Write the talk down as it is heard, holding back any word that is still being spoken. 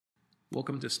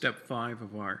Welcome to step 5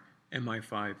 of our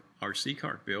Mi5 RC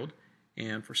car build.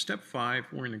 And for step 5,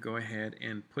 we're going to go ahead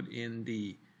and put in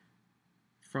the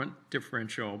front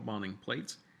differential mounting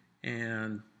plates.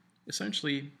 And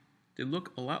essentially, they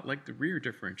look a lot like the rear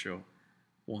differential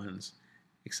ones,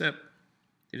 except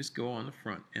they just go on the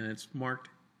front and it's marked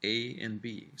A and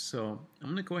B. So I'm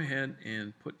going to go ahead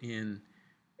and put in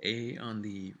A on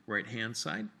the right hand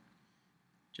side,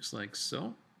 just like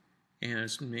so. And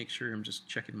just make sure I'm just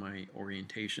checking my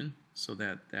orientation so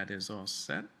that that is all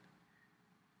set.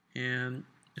 And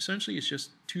essentially it's just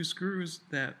two screws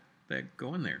that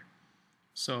go in there.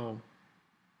 So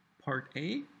part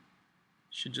A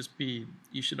should just be,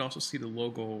 you should also see the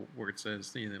logo where it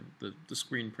says, the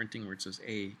screen printing where it says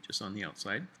A just on the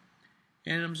outside.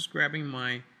 And I'm just grabbing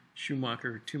my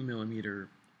Schumacher 2mm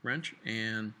wrench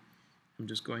and I'm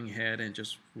just going ahead and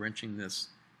just wrenching this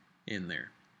in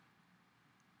there.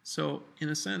 So in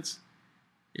a sense,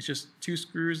 it's just two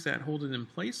screws that hold it in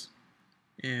place,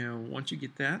 and once you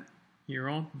get that, you're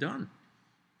all done.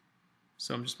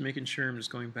 So I'm just making sure, I'm just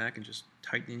going back and just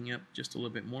tightening up just a little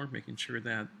bit more, making sure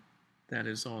that that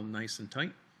is all nice and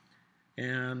tight.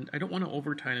 And I don't want to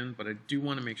over tighten, but I do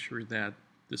want to make sure that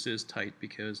this is tight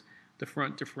because the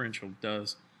front differential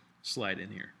does slide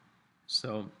in here.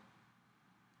 So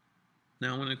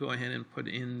now I'm going to go ahead and put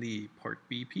in the part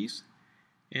B piece.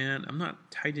 And I'm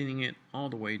not tightening it all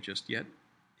the way just yet.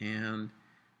 And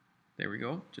there we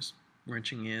go, just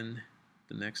wrenching in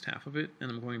the next half of it, and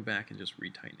I'm going back and just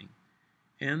retightening.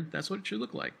 And that's what it should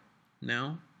look like.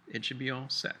 Now it should be all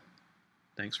set.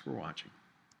 Thanks for watching.